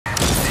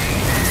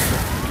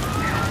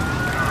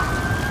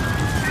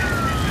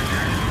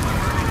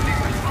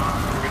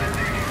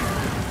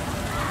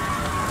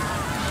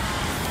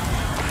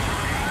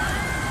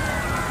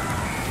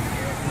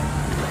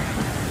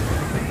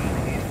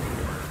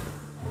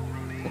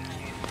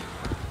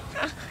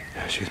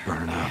she's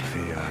burning out. The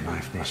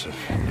knife must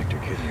have nicked her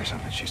kidney or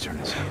something. She's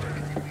turning septic.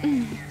 How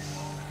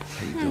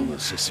you doing, little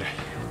sister?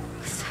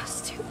 So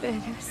stupid.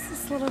 It was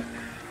this little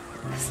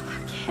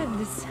kid.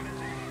 This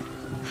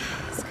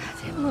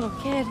goddamn little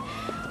kid.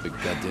 Big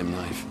goddamn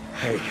knife.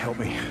 Hey, help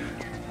me.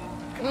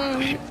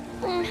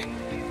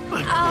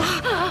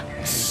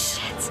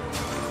 Shit.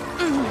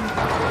 Hey,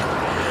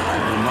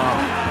 Mom.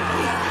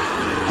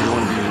 You don't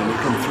want to be when we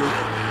come through?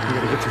 We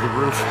gotta get to the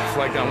roof,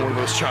 flag down one of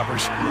those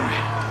choppers.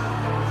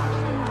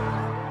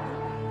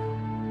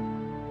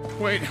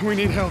 Wait, we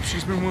need help.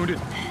 She's been wounded.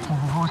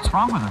 What's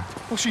wrong with her?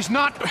 Well, she's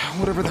not.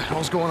 Whatever the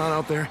hell's going on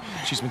out there,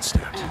 she's been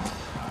stabbed.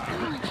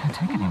 I can't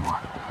take it anymore.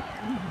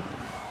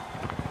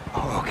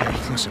 Oh, okay.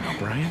 Listen,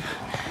 O'Brien.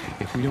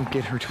 If we don't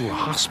get her to a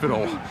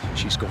hospital,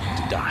 she's going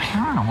to die.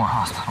 There are no more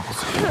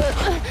hospitals.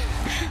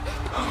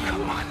 Oh,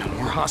 come on. No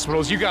more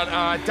hospitals. You got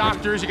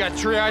doctors, you got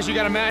triage, you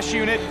got a MASH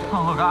unit.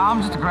 Oh, look,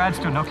 I'm just a grad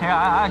student, okay?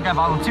 I got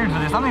volunteered for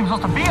this. I'm not even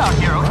supposed to be out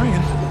here.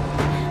 O'Brien.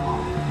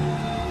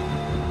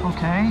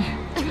 Okay.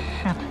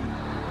 Shit.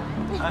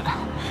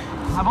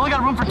 I've only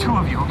got room for 2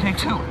 of you, okay?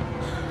 2.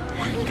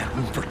 We got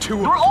room for 2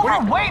 of You're us.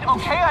 overweight,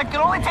 okay? I can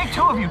only take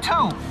 2 of you,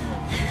 2.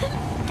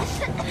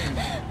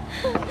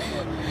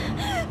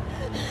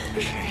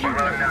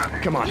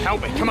 Come on,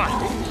 help me, come on. All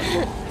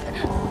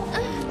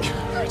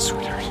right,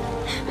 sweetheart.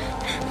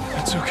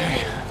 That's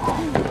okay.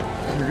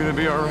 You're gonna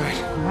be all right.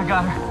 I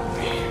got her.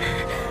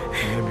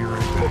 I'm gonna be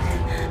right back.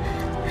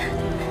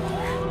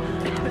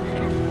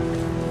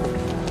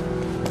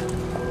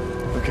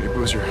 Okay,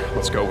 Boozer,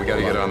 let's go. We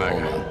gotta get on that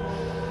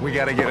guy. We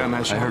gotta get on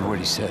that I ship. heard what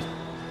he said.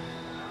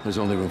 There's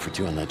only room for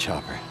 2 on that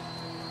chopper.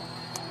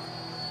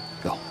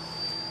 Go.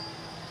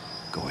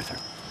 Go with her.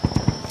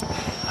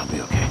 I'll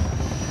be okay.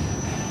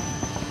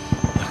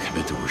 Look, I've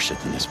been through worse shit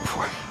than this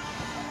before.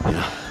 You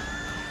know?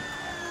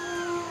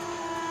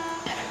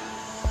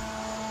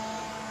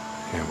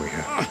 Yeah, we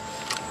have.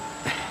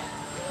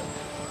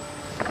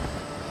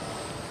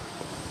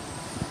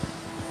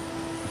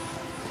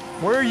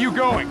 Where are you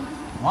going?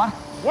 What?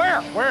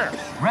 Where?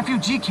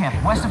 Refugee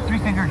camp, west of Three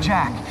Finger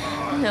Jack.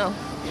 No.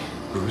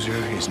 Boozer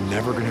is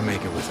never gonna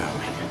make it without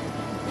me.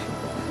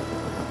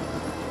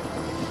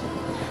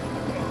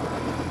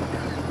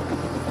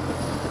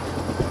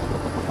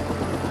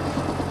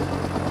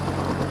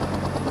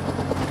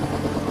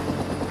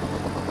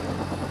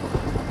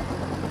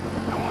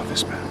 I want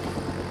this back.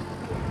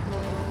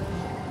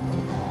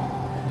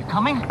 You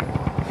coming?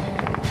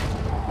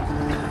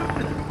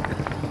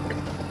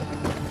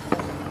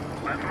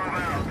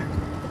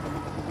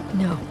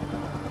 No.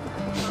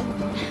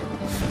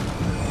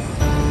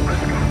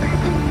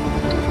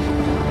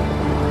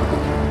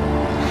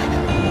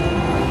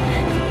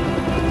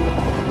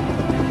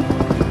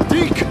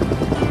 Deke!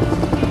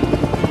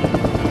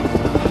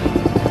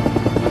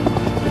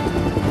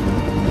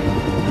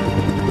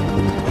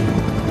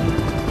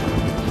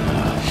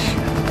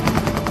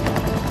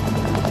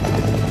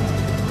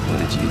 What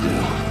did you do?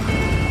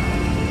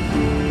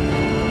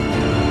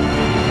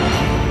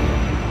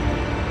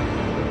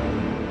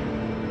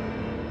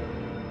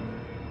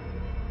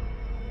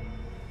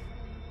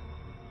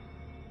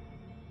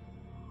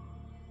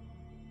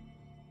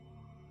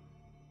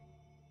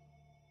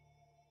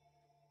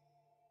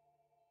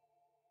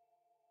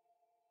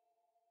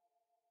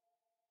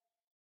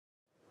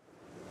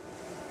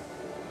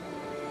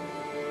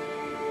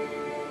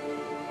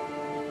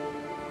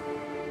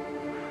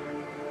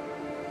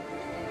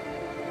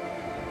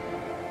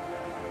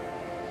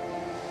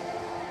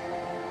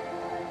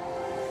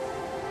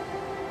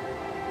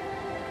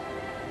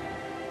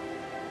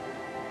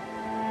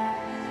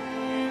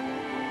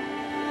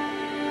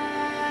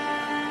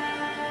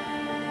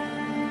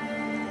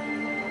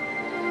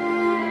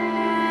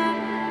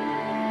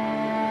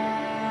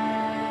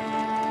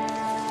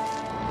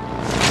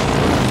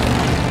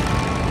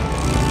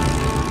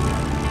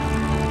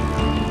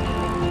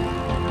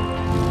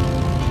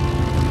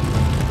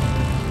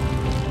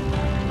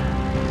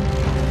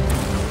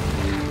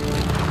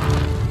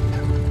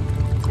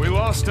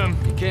 Lost him.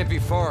 He can't be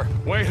far.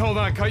 Wait, hold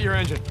on. Cut your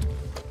engine.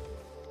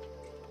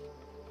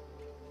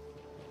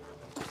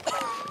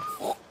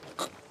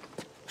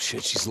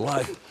 Shit, she's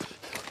alive.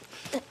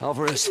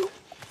 Alvarez.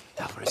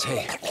 Alvarez,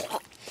 hey.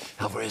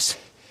 Alvarez,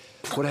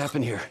 what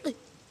happened here?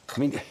 I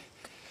mean,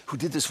 who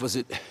did this? Was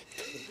it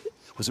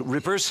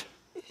Rippers?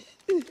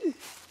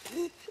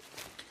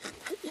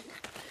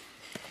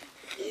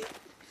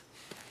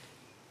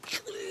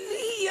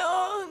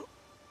 Leon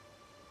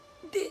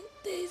did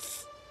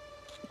this.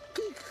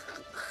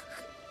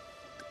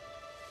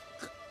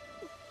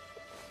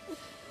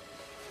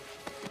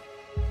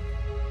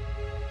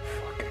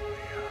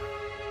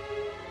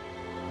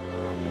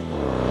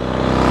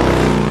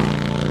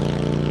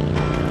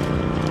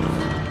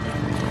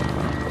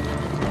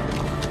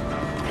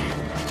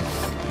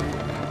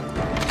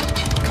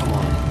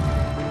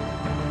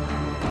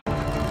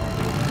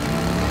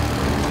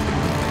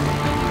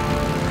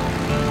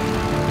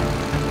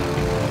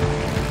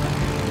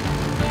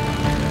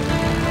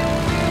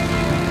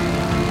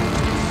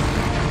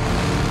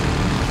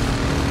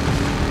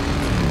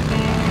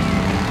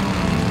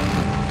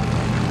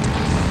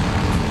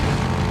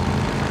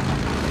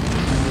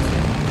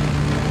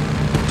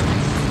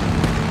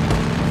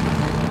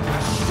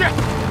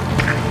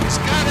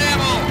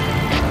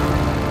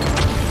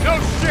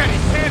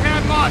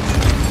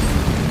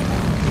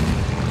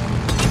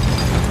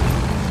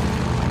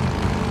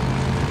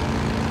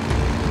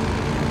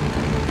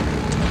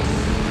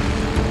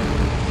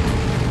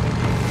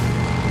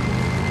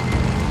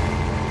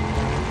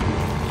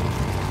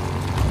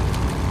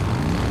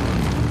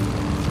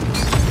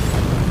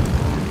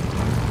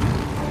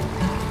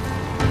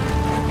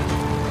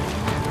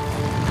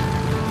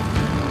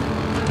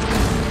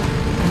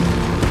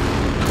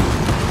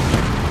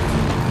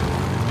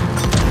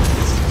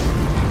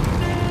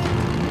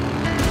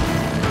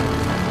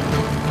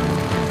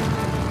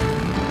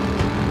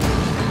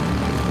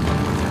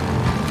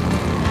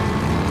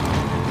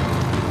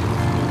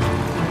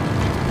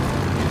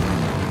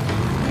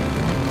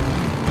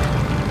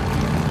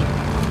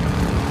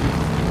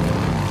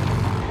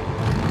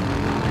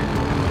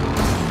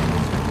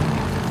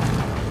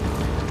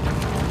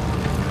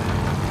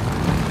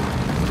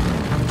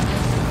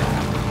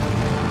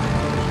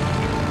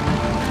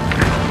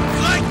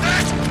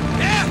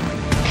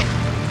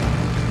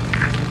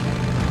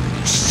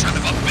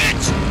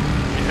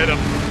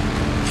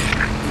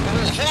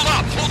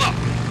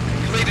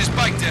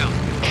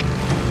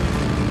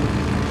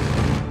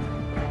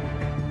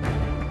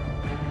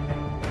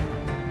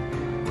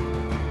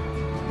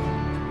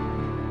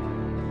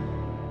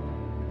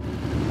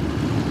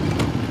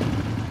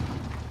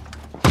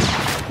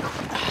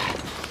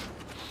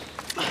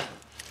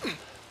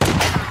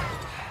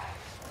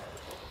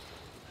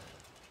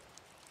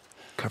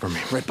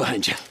 Right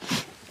behind you.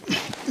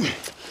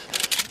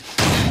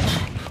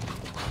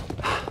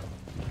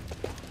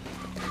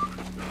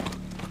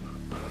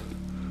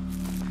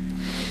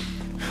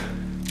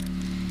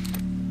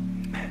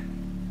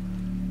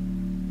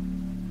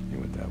 You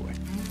went that way.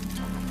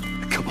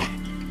 Come on.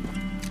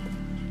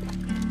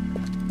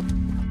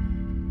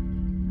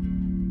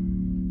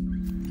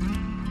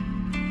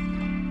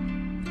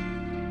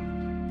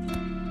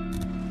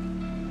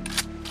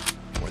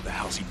 Where the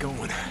hell's he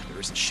going?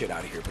 There isn't shit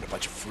out of here but a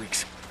bunch of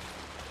freaks.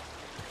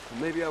 Well,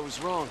 maybe I was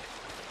wrong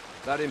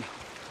about him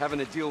having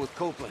to deal with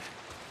Copeland.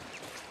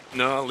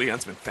 No,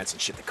 Leon's been fencing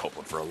shit to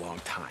Copeland for a long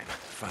time.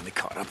 Finally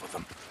caught up with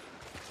him.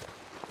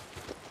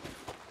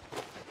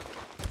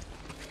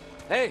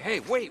 Hey,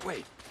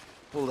 wait.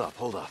 Hold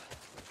up.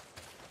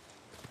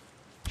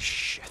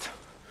 Shit.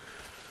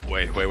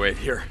 Wait.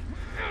 Here.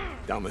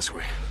 Down this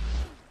way.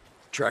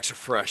 Tracks are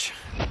fresh.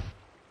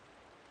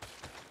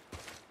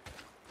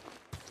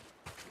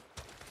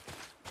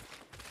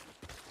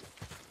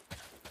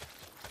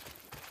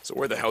 So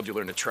where the hell did you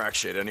learn to track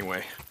shit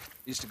anyway?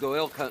 Used to go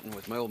elk hunting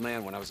with my old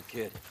man when I was a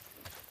kid.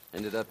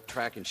 Ended up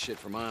tracking shit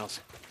for miles.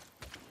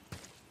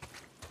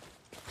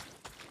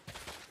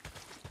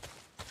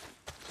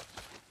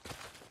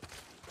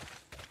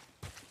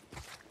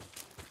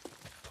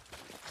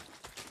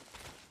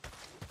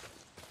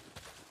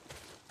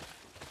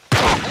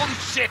 Holy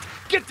shit!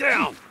 Get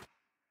down!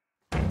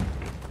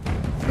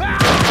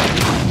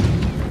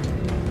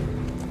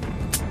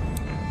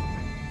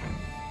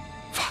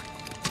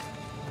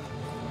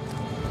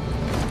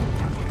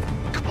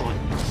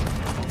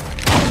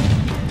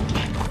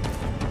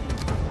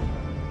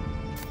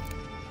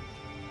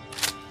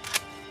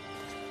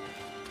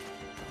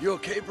 You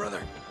okay,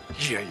 brother?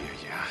 Yeah.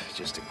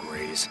 Just a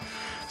graze.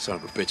 Son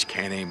of a bitch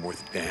can't aim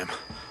worth a damn.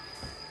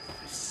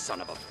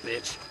 Son of a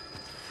bitch.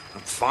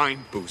 I'm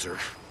fine, Boozer.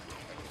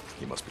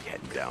 He must be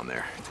heading down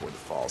there, toward the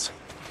falls.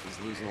 He's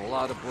losing a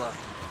lot of blood.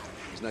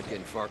 He's not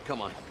getting far.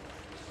 Come on.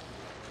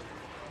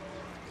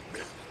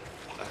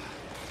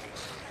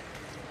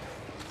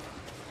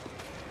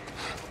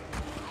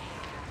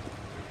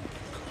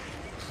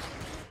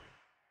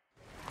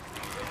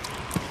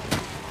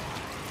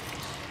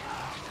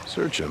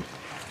 Search him.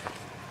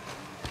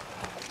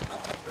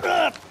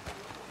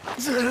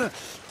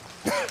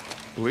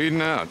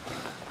 Bleeding out.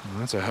 Well,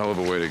 that's a hell of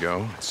a way to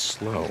go. It's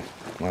slow.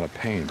 A lot of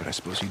pain, but I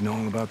suppose you'd know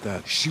all about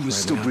that. She was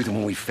right still now. breathing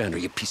when we found her,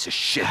 you piece of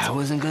shit. I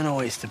wasn't gonna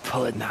waste a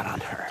bullet not on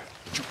her.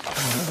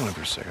 Hold on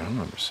for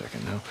a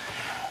second now.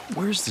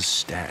 Where's the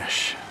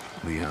stash,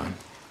 Leon?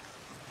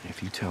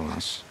 If you tell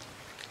us,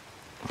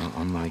 well,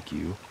 unlike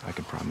you, I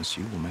can promise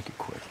you we'll make it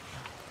quick.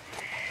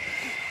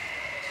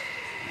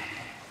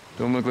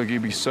 Don't look like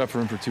you'd be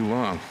suffering for too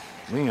long.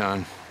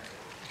 Leon,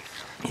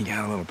 you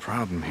got a little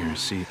problem here.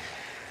 See,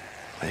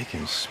 they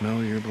can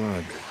smell your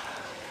blood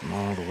from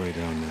all the way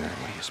down there.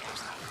 What do you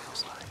suppose that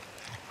feels like?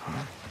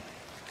 Huh?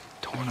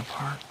 Torn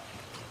apart?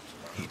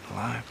 Eaten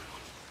alive?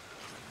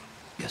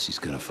 Guess he's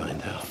gonna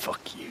find out.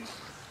 Fuck you.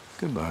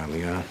 Goodbye,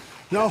 Leon.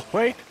 No,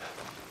 wait.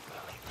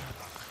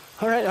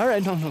 All right,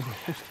 no.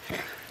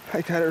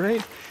 I got it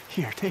right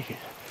here, take it.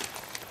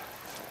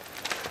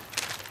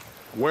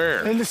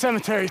 Where? In the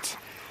cemetery. It's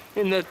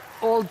in the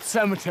old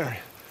cemetery.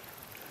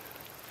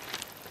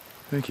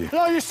 Thank you.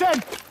 No, you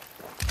said...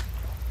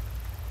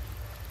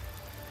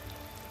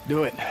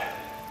 Do it.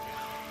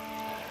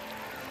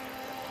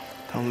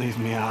 Don't leave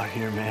me out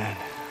here, man.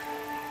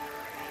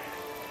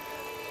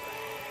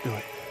 Do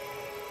it.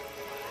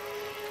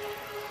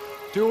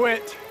 Do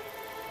it!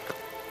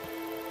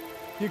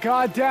 You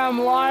goddamn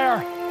liar!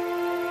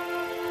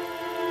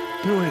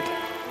 Do it.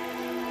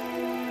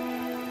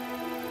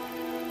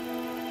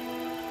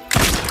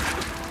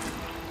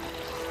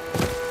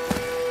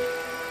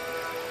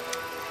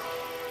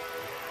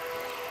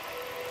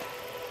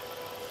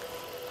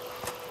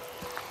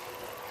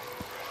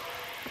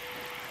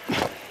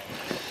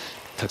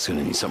 Tuck's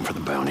gonna need something for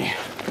the bounty.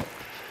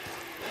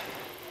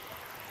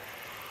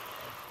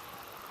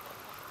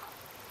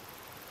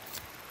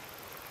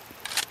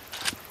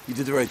 You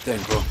did the right thing,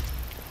 bro.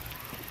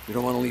 We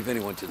don't want to leave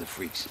anyone to the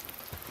freaks.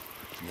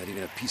 Not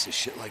even a piece of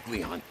shit like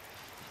Leon.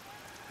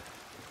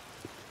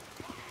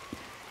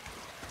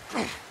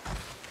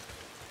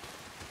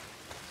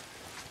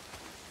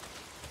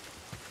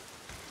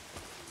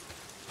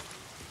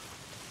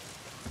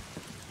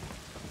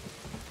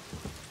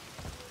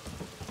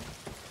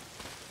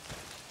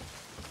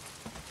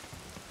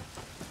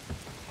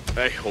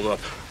 Hey, hold up.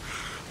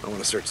 I want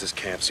to search this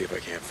camp, see if I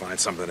can't find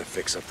something to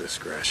fix up this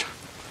scratch.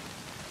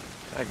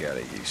 I got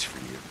a use for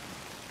you.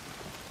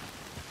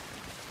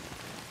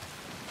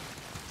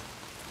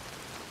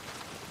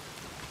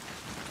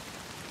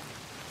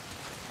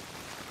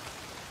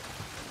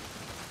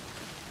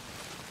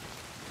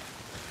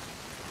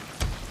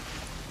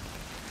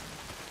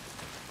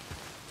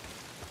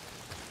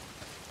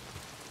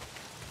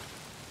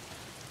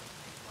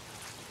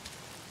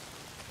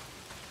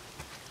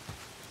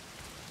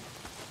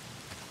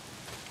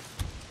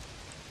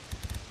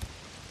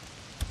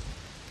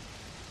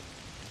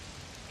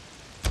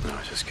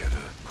 I just gotta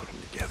put them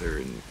together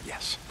and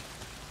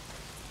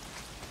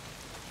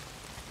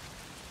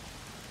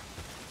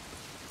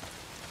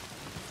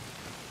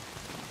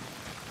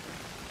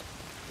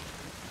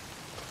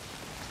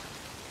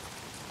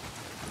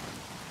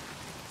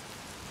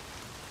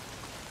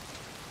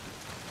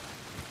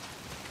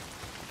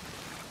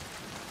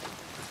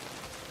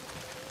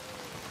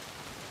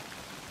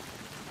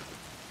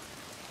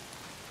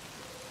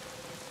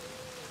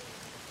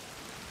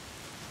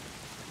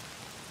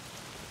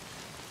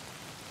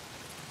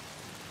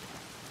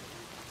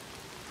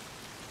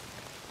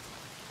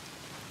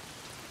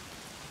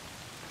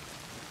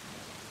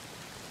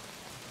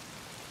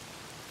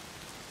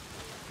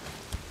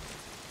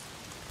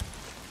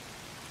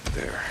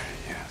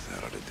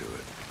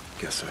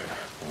guess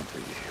I won't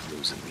be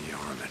losing the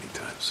arm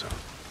anytime soon.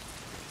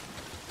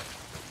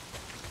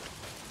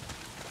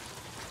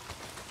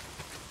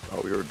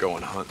 Oh, we were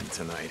going hunting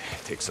tonight.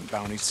 Take some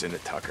bounties into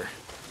Tucker.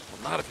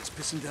 Well, not if it's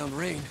pissing down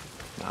rain.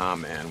 Nah,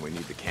 man, we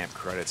need the camp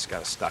credits.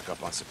 Gotta stock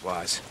up on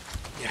supplies.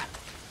 Yeah,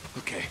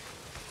 okay.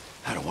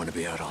 I don't want to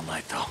be out all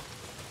night, though.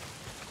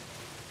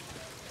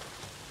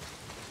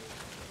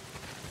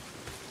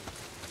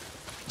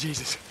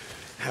 Jesus,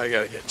 I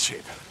gotta get in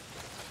shape.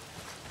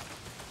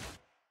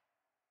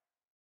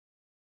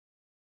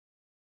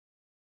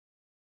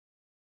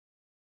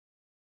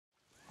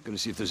 Gonna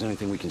see if there's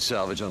anything we can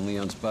salvage on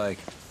Leon's bike.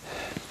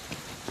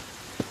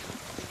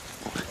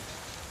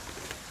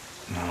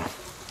 No.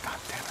 God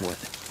damn it. What?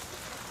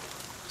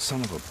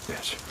 Son of a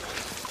bitch.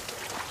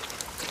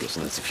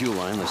 Guessing that's the fuel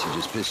line, unless you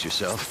just pissed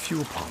yourself.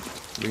 Fuel pump.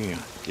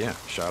 Leon. Yeah,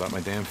 shot out my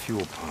damn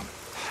fuel pump.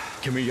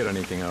 Can we get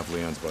anything off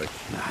Leon's bike?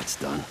 Nah, it's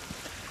done.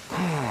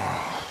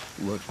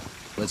 Look,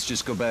 let's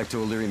just go back to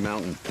O'Leary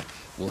Mountain.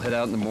 We'll head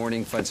out in the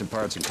morning, find some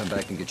parts, and come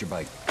back and get your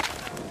bike.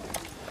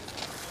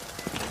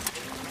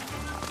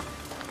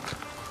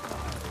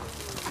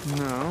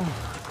 No.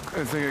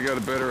 I think I got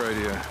a better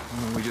idea.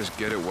 Why don't we just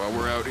get it while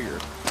we're out here?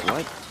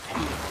 What?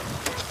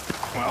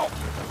 Well...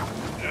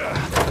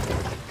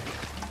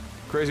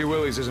 Crazy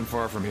Willie's isn't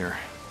far from here.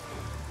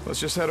 Let's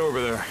just head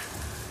over there.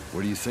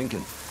 What are you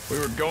thinking? We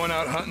were going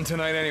out hunting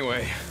tonight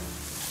anyway.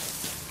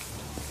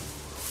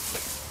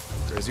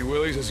 Crazy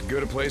Willie's is as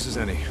good a place as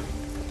any.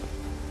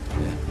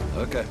 Yeah,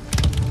 okay.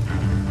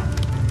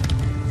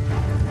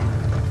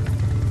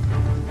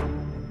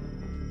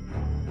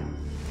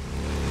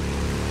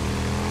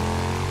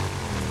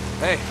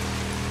 Hey,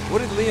 what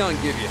did Leon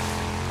give you?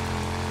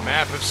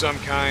 Map of some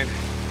kind.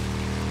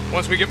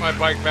 Once we get my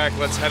bike back,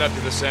 let's head up to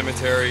the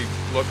cemetery,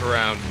 look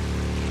around.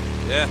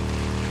 Yeah.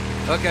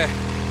 Okay.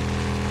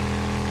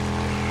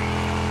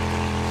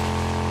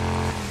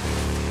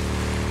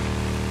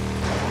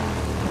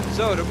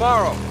 So,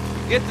 tomorrow,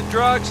 get the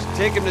drugs,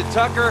 take him to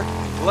Tucker,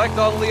 collect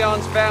on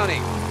Leon's bounty.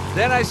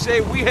 Then I say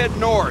we head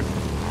north.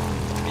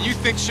 And you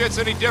think shit's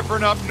any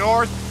different up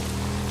north?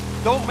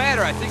 Don't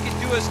matter, I think it'd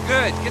do us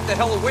good. Get the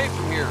hell away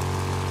from here.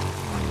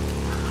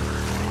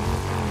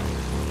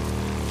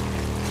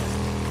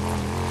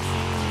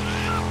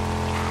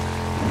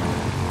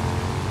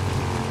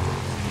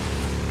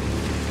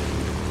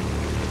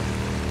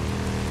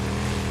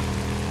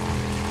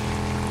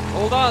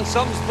 Hold on,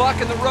 something's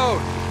blocking the road.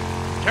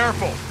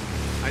 Careful.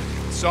 I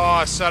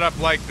saw a setup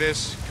like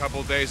this a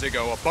couple days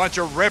ago. A bunch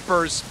of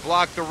rippers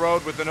blocked the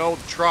road with an old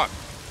truck.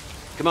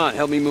 Come on,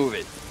 help me move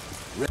it.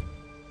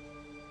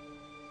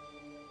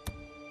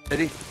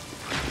 Ready?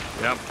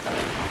 Yep.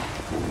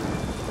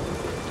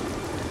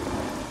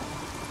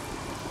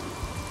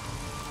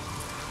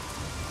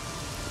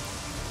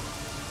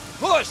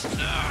 Push!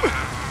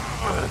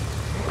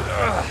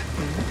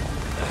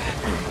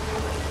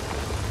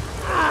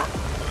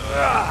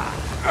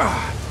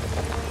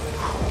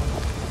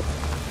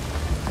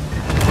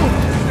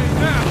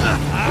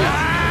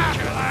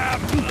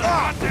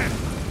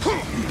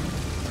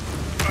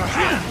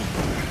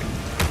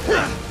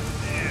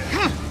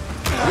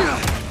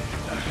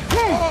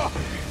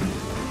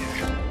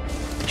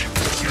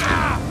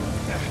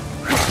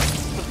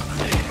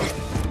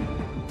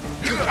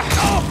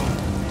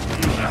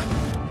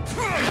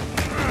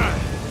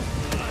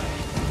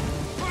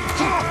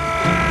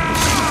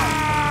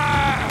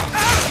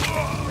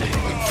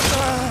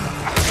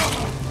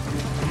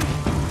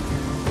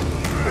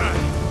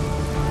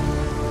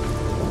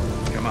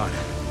 Come on.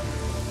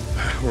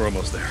 We're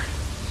almost there.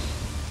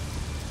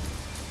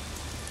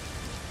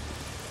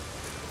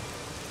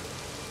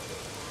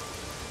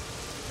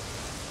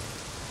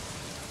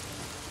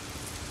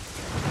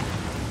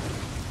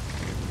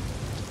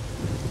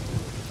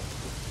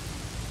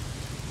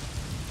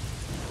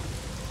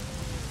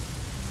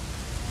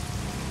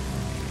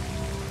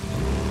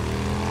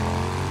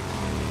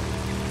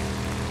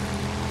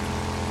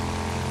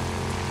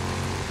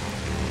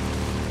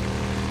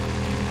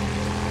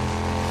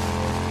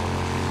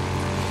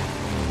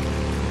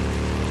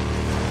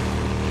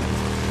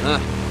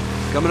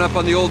 Coming up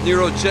on the old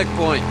Nero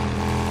checkpoint.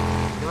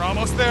 We're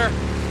almost there.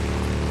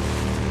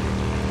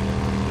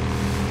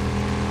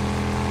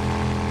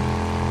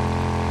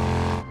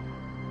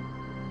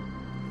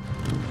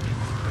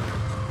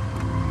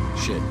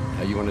 Shit,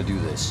 how you want to do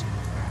this?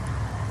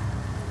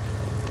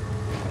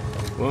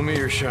 Loan me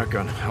your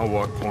shotgun. I'll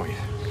walk point.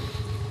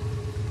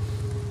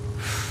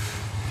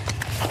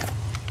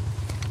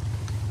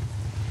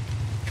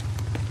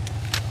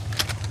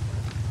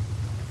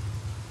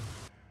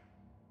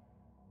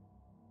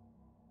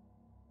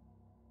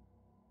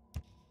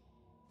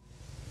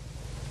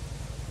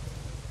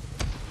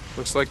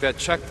 Looks like that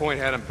checkpoint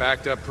had him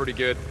backed up pretty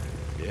good.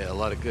 Yeah, a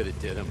lot of good it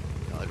did him.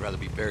 I'd rather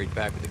be buried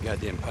back with the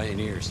goddamn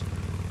pioneers.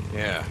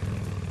 Yeah.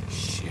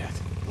 Shit,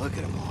 look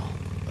at them all.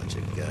 Bunch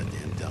of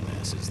goddamn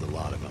dumbasses, the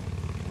lot of them.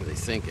 Were they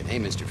thinking, hey,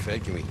 Mr.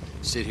 Fed, can we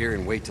sit here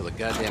and wait till a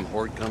goddamn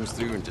horde comes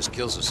through and just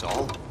kills us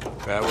all?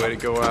 Bad way to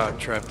go out,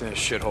 trapped in a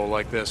shithole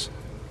like this.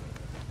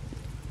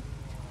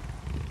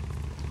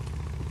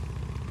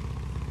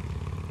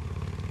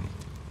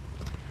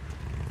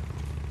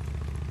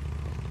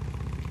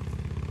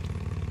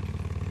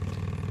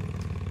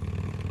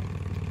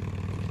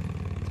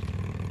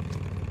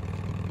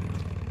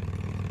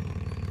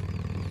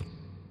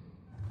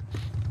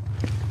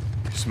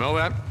 Smell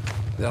that?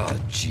 Oh,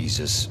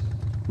 Jesus.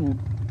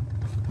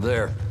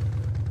 There.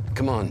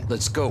 Come on,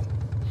 let's go.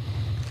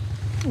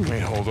 Hey,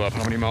 hold up.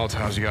 How many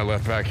Molotovs you got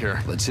left back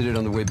here? Let's hit it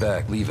on the way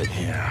back. Leave it.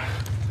 Yeah.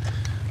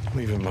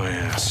 Leave it my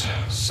ass.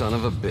 Son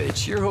of a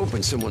bitch. You're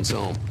hoping someone's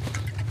home.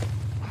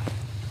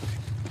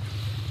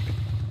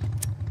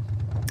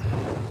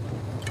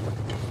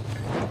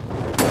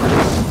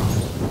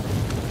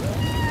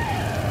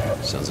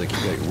 Sounds like you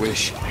got your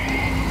wish.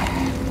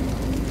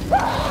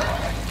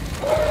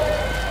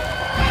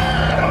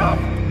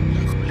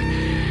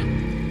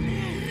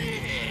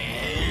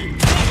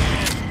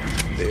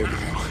 There we go.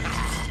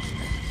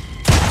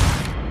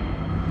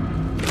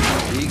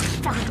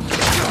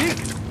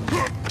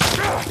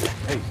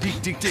 Hey,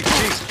 Deke.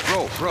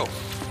 Bro. I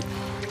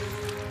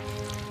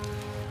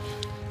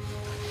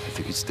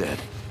think it's dead.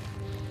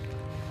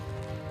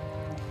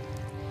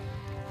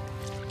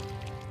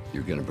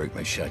 You're gonna break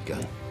my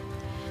shotgun.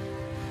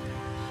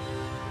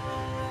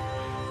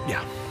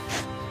 Yeah.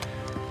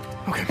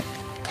 Okay.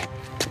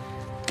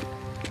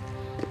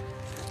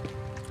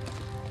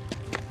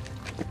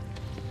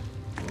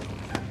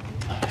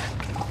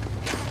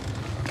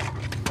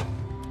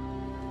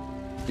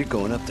 You're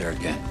going up there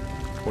again.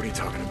 What are you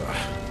talking about?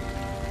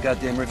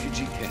 Goddamn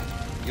refugee camp.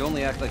 You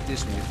only act like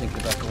this when you're thinking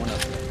about going up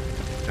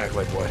there. Act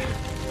like what?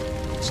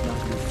 It's not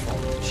your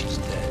fault. She's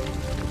dead.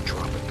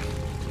 Drop it.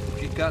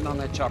 If you'd gotten on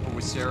that chopper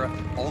with Sarah,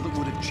 all that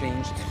would have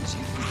changed is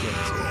you forget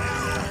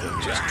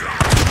it. Just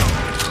drop it.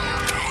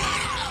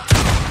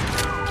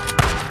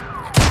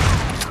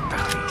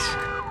 Bounties.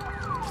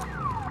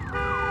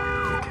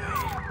 Okay.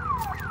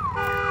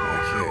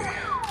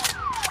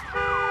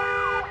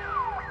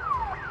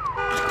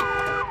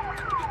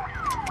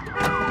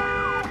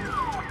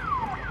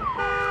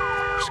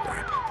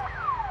 Scrap.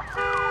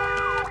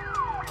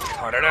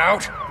 Cut it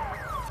out.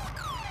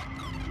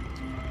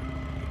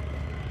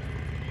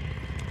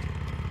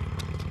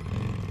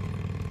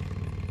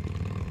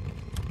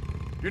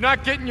 You're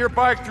not getting your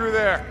bike through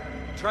there.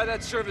 Try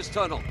that service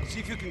tunnel. See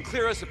if you can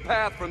clear us a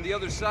path from the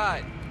other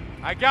side.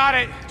 I got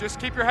it.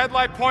 Just keep your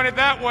headlight pointed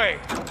that way.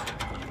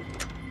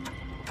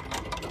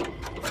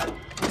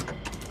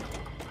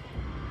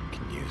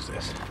 Can use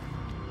this.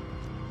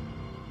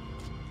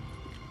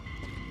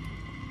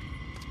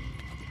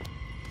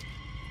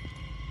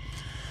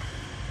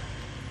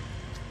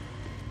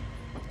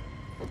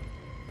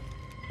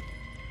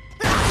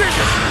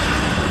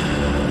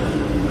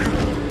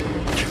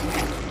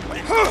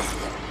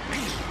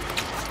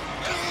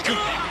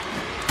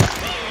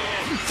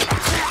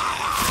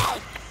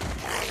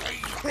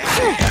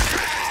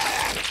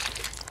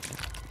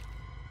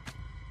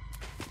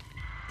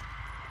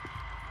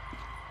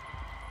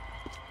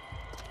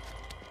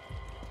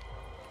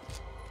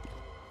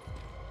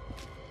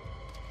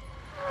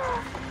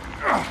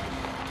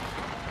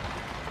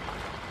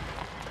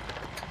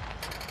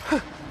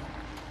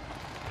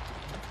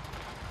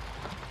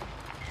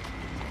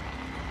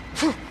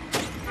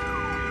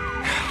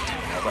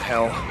 How the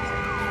hell?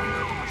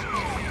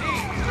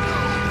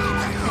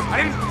 I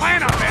didn't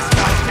plan on this,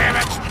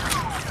 goddammit!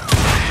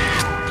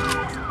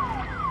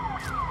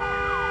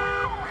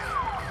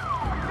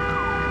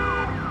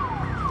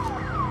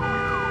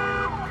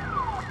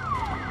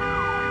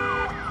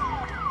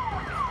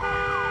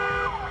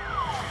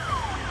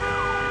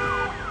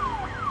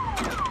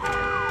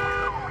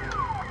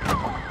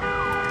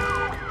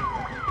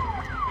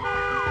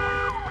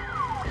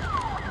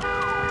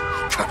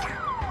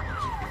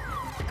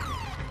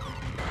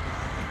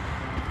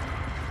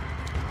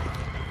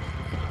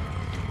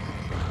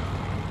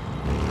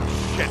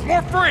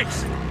 More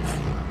freaks!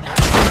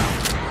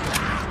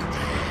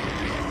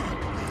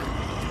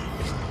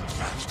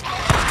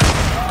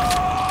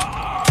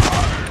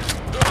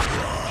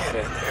 Get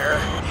in there.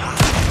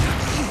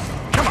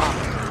 Come on!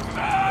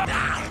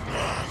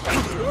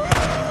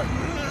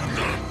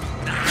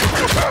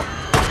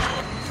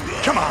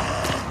 Come on!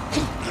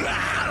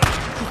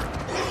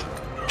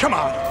 Come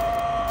on!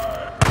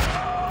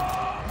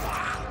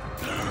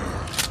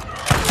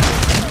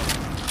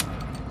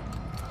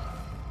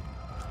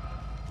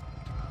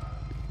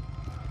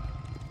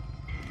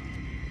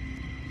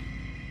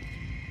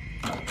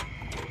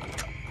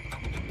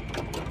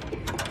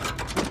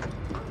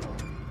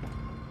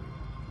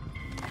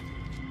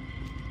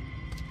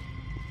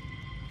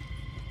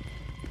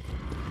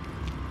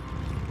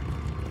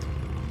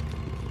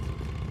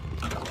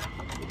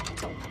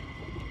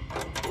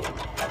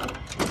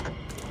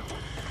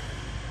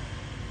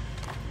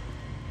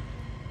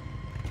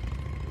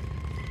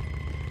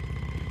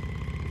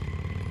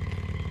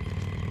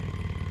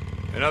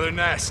 Another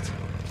nest.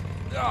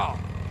 Oh.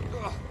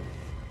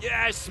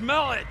 Yeah, I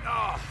smell it.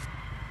 Oh.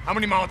 How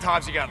many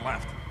Molotovs you got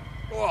left?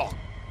 Whoa.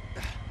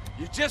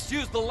 You just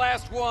used the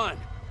last one.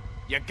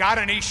 You got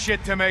any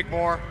shit to make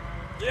more?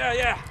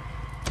 Yeah.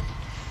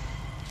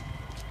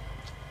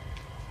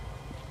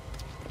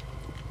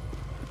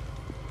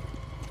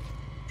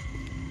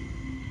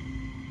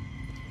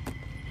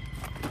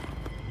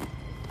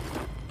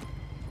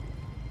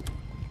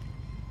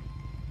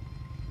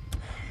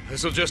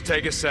 This'll just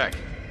take a sec.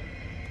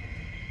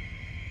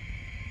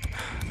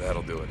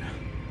 That'll do it.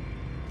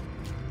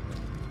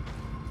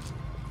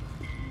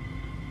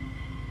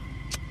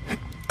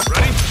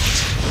 Ready?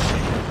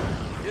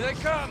 Here they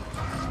come!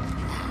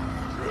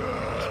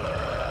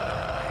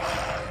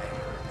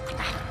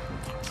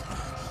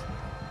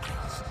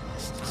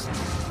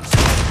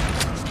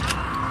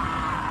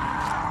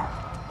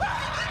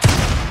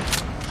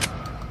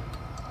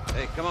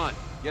 Hey, come on,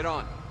 get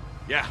on.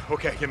 Yeah,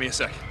 okay, give me a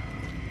sec.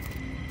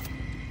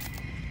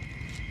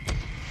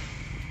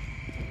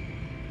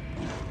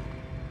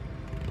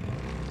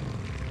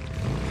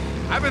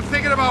 I've been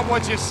thinking about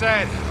what you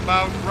said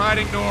about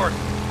riding north.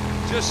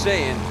 Just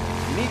saying,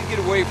 you need to get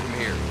away from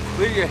here.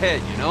 Clear your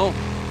head, you know?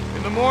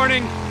 In the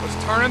morning,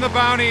 let's turn in the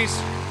bounties,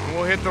 and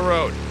we'll hit the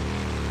road.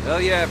 Hell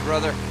yeah,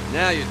 brother.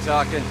 Now you're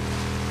talking.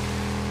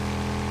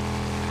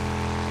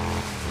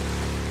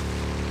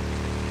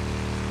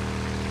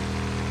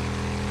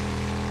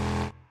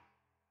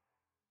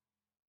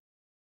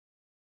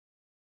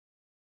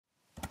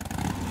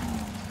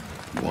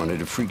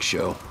 Wanted a freak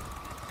show.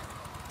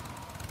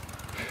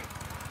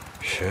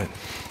 Shit.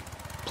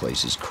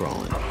 Place is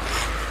crawling.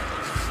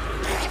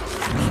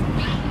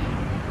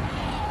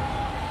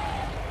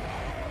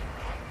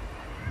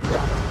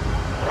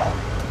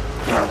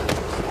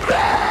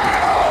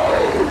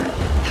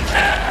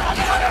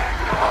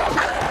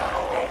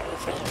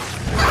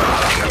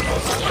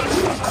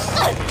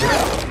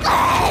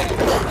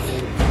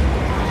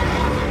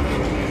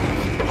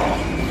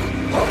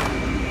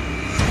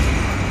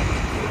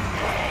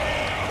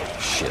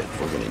 Shit,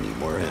 we're gonna need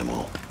more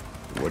ammo.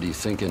 What are you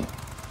thinking?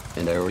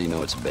 And I already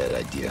know it's a bad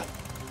idea.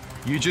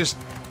 You just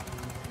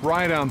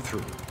ride on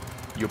through.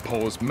 You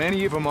pull as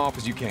many of them off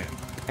as you can.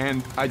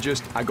 And I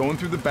go in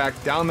through the back,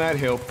 down that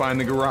hill, find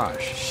the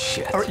garage.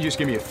 Shit. All right, you just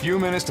give me a few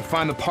minutes to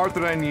find the part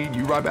that I need.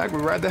 You ride back,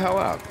 we ride the hell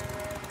out.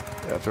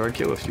 After I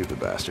kill a few of the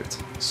bastards.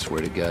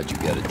 Swear to God, you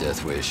got a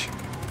death wish.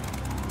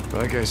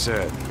 Like I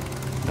said,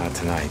 not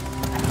tonight.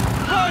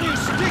 Run, you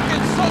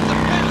stinking sons of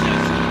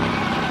bitches!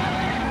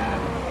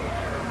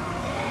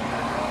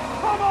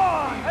 Come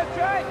on! That's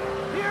right!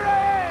 Here I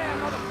am,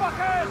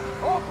 motherfuckers!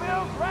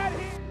 Oakville's right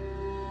here!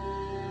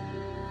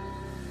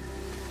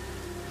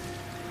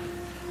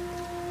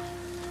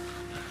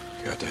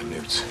 Goddamn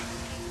newts.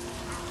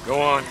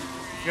 Go on.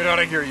 Get out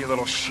of here, you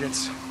little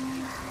shits.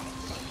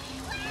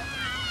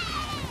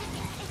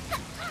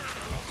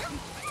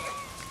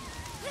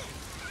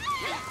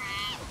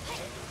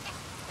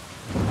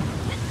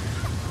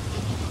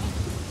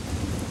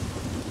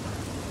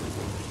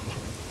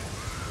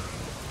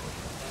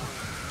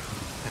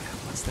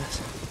 What's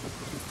this?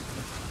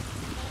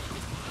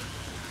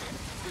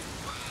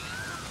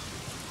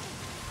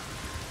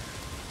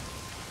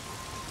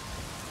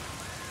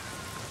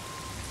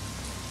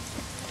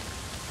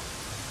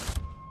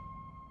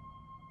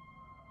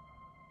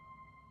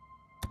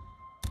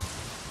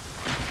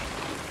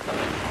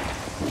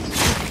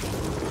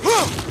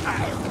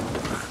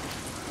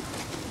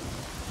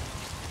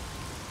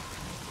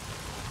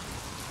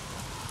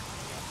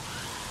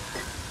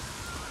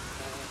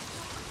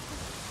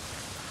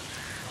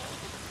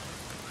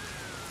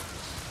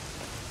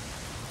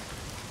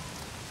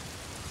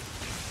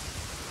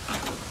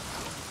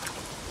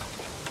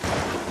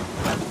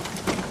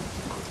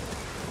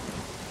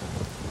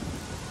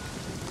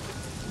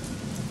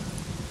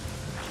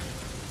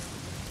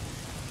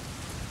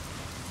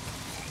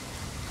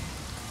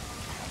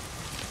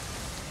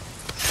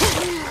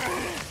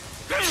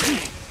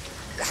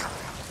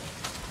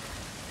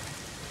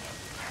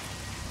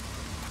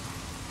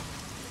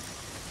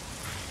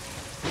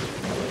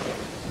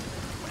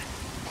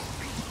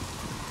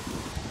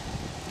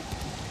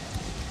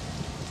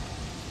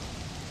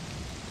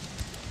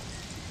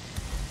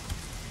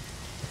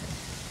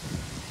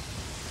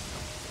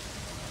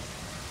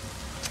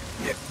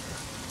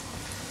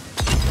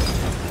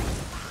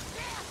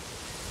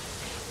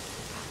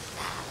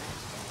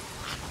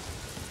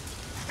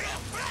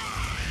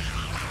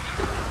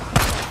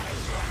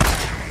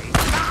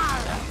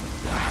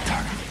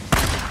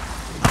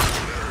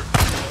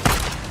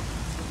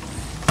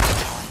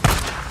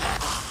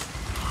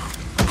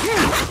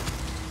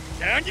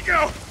 Down you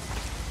go!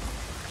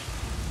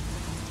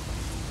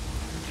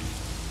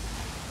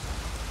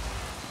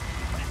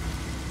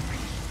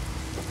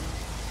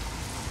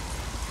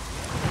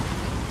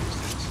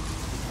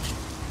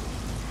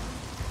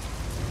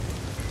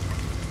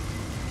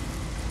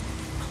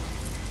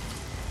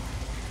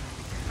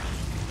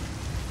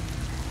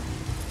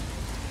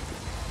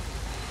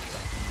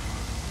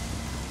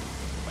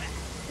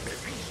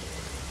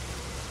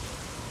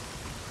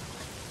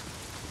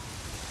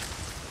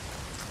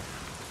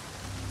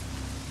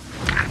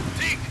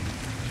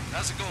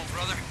 How's it going,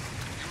 brother?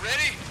 You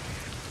ready?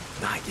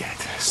 Not yet.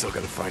 Still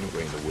gotta find a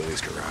way into Willie's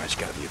garage.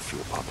 Gotta be a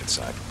fuel pump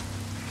inside.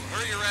 Well,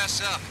 hurry your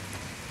ass up.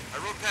 I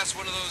rode past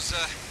one of those,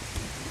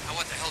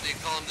 what the hell do you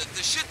call them?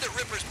 The shit that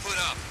Rippers put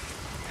up.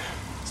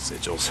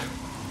 Sigils.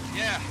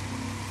 Yeah.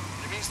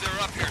 It means they're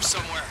up here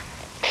somewhere.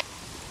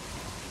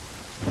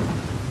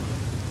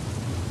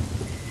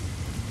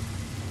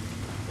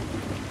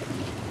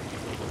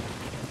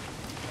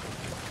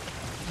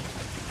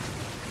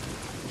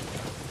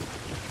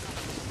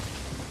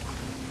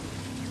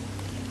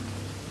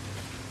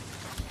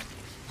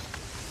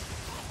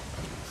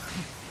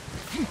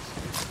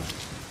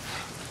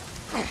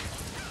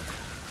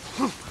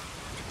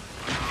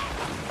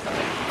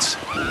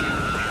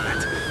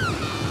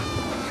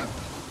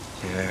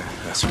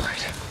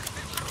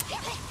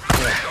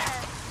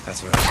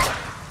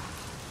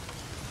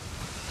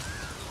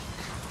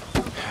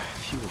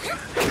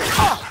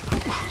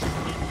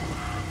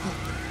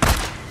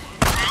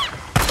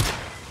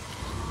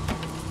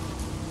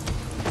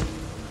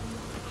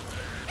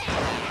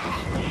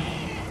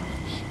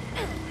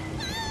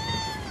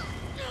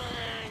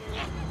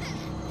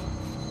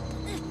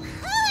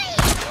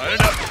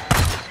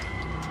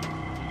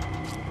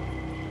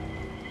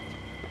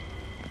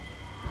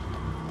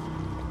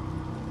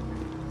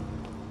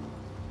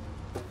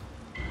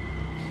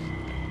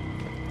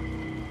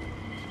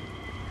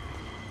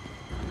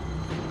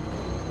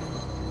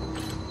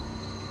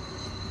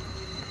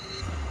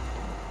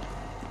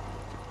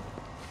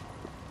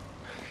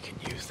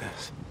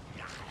 this?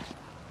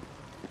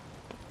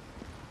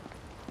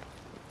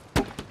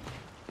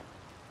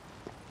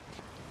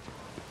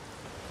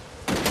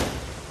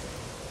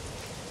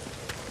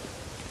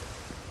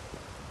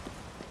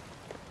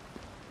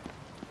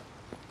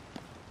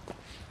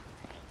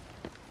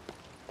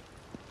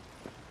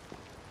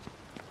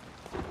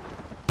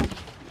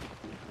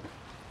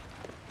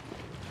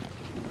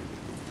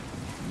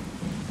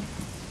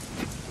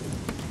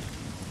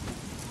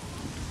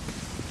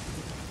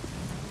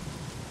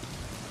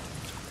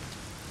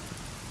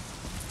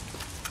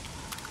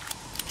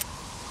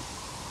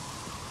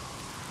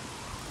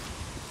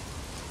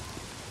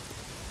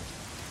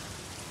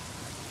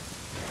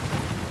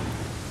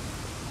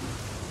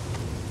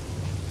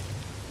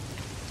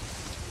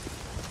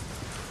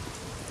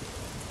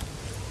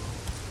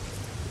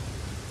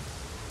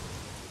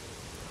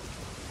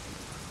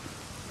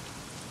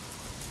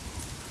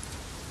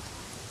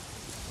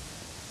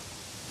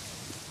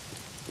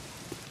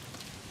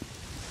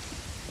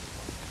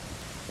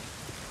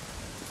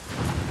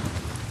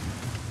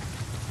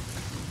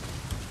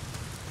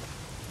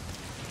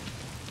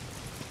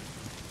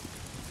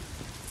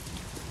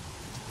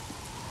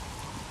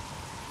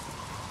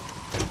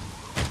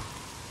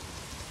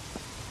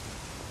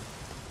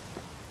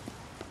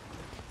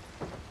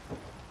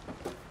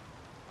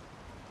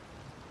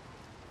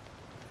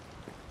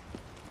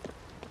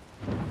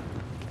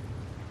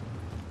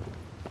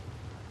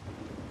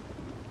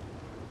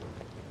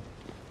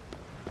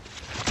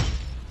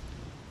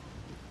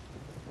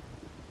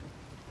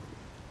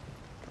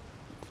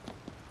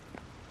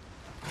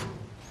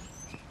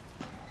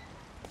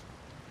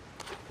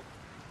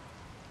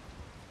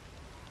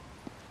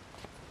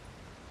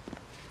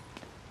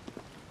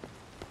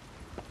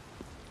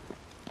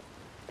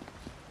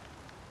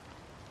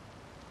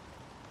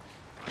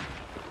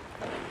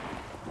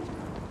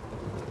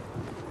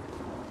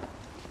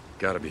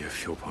 Gotta be a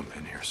fuel pump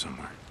in here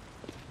somewhere.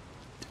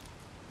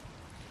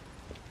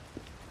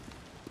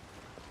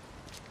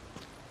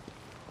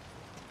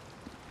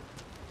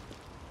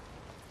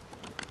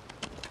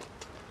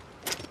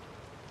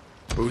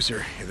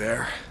 Boozer, you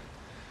there?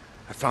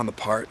 I found the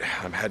part.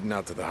 I'm heading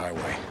out to the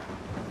highway.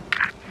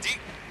 Deep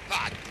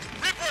pot.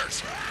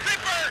 Rippers!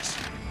 Rippers!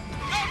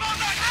 No, no,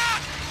 no!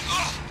 Ah!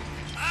 Oh!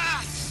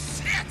 Ah,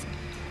 shit!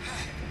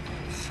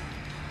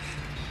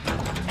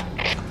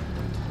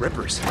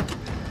 Rippers.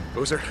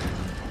 Boozer?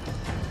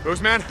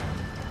 Boozman?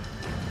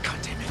 God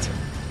damn it.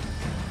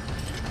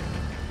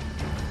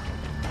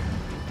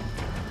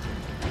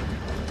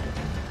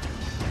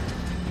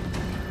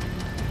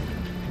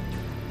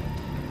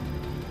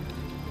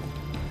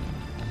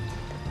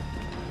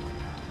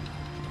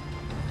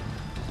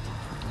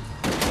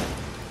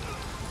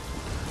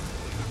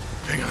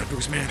 Hang on,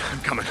 Boozman. I'm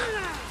coming.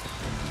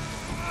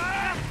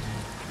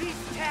 These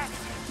cats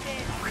are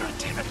dead. Oh, God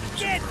damn it,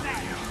 Boozer. Dead Where are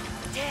men. you?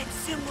 Dead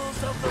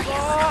symbols of the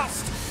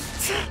lost.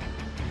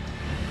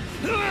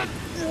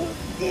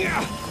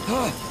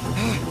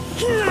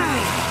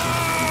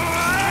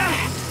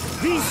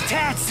 These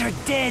tats are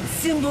dead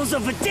symbols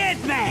of a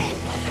dead man.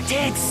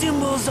 Dead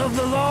symbols of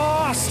the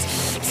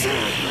lost.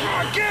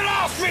 Get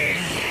off me!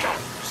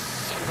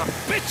 Son of a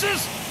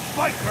bitches!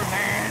 Biker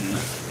man!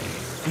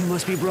 You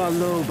must be brought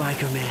low,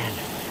 biker man.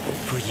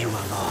 For you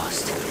are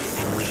lost,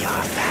 and we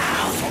are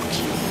found.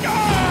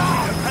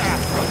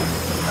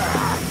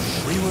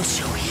 We will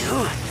show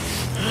you.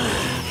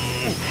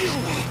 You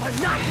are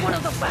not one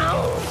of the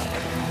found.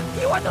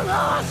 You are the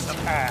lost. The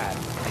path.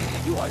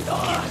 You are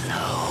lost.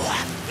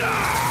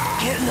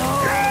 Get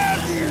low. Get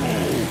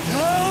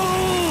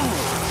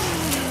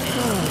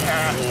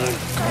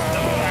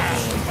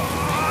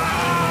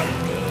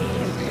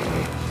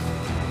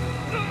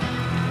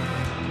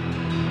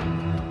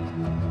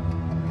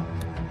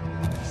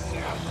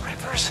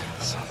Rippers,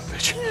 son of a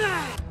bitch.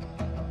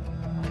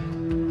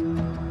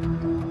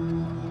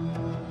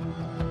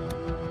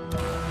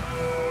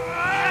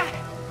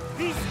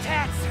 These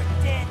tats are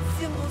dead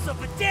symbols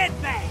of a dead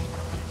man.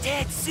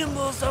 Dead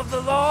symbols of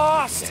the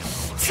lost.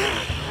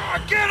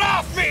 Get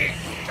off me!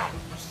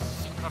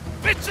 Son of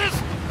bitches!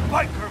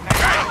 Biker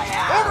man!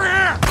 Over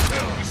here!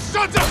 You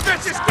sons of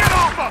bitches, get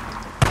off him!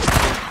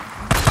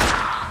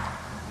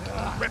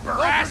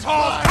 Ripper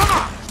assholes, come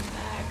on!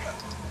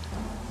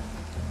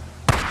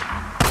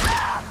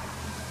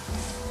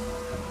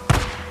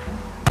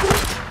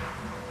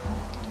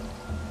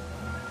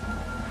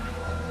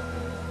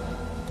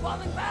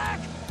 Falling back!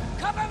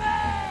 Cover me!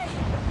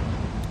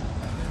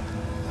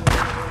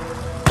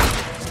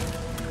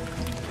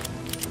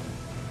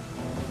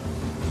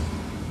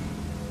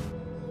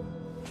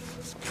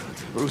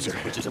 Boozer.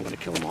 Bitches, I'm gonna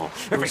kill them all.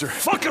 Boozer.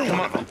 Fucking one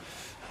of them!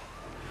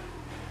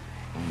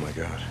 Oh my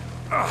God.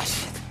 Oh,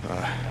 shit.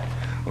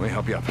 Let me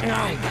help you up.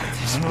 I got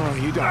this. No,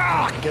 you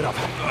don't. Get up.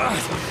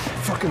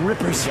 Fucking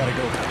rippers. Gotta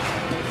go.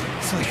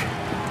 It's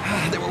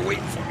like they were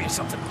waiting for me or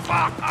something.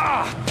 Fuck!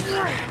 Ah!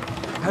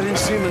 I didn't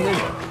see them,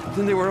 and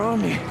then they were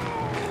on me.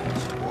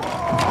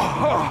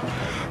 Oh,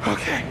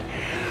 okay.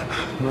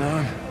 Come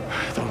on.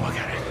 Don't look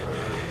at it.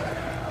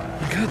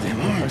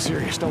 goddamn arm. I'm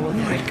serious. Don't look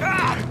at me.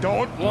 God!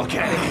 Don't look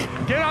at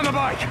me. Get on the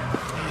bike.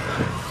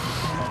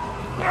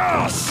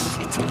 Oh,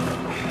 shit.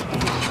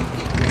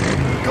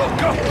 Go,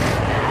 go.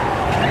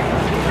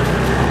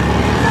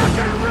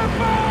 Fucking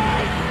ripper!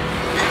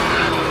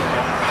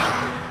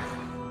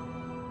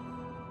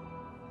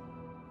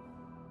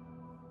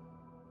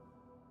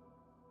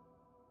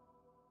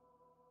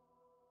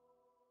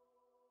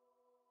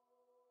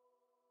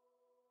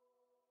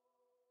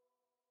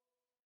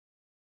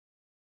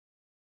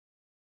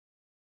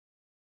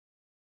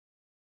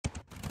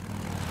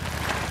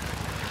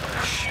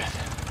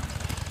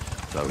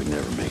 Thought we'd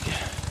never make it.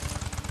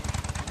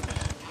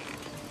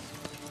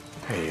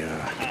 Hey,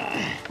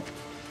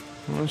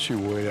 why don't you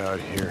wait out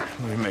here?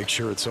 Let me make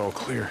sure it's all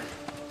clear.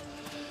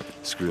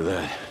 Screw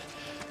that.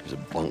 There's a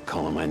bunk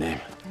calling my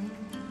name.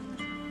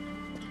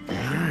 All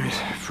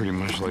right, pretty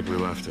much like we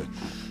left it.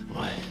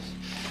 Why?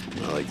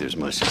 Not like there's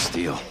much to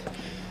steal.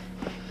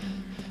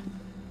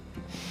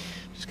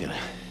 Just gonna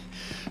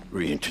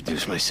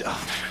reintroduce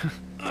myself.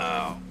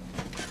 Oh.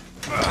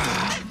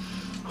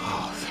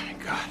 Oh,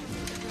 thank God.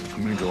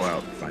 I'm gonna go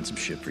out, find some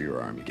shit for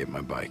your arm. You get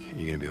my bike.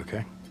 You gonna be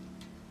okay?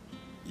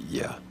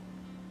 Yeah.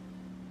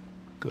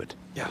 Good.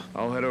 Yeah.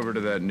 I'll head over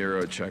to that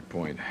Nero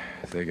checkpoint.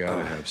 They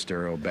gotta have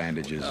sterile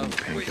bandages and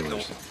Wait,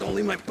 painkillers. don't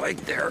leave my bike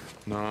there.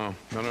 No.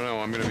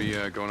 I'm gonna be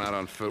going out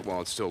on foot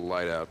while it's still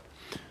light out.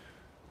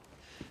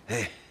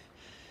 Hey,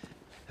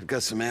 I've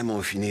got some ammo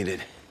if you need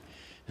it.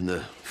 In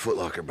the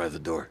footlocker by the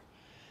door.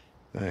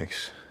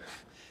 Thanks.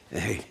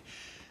 Hey,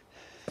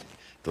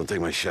 don't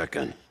take my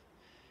shotgun.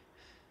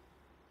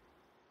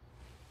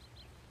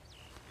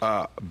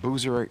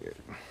 Boozer.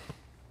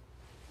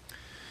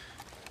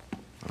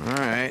 All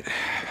right.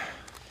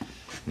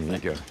 Here you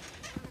go.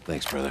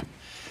 Thanks, brother.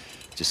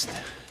 Just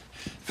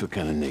feel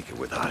kind of naked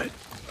without it.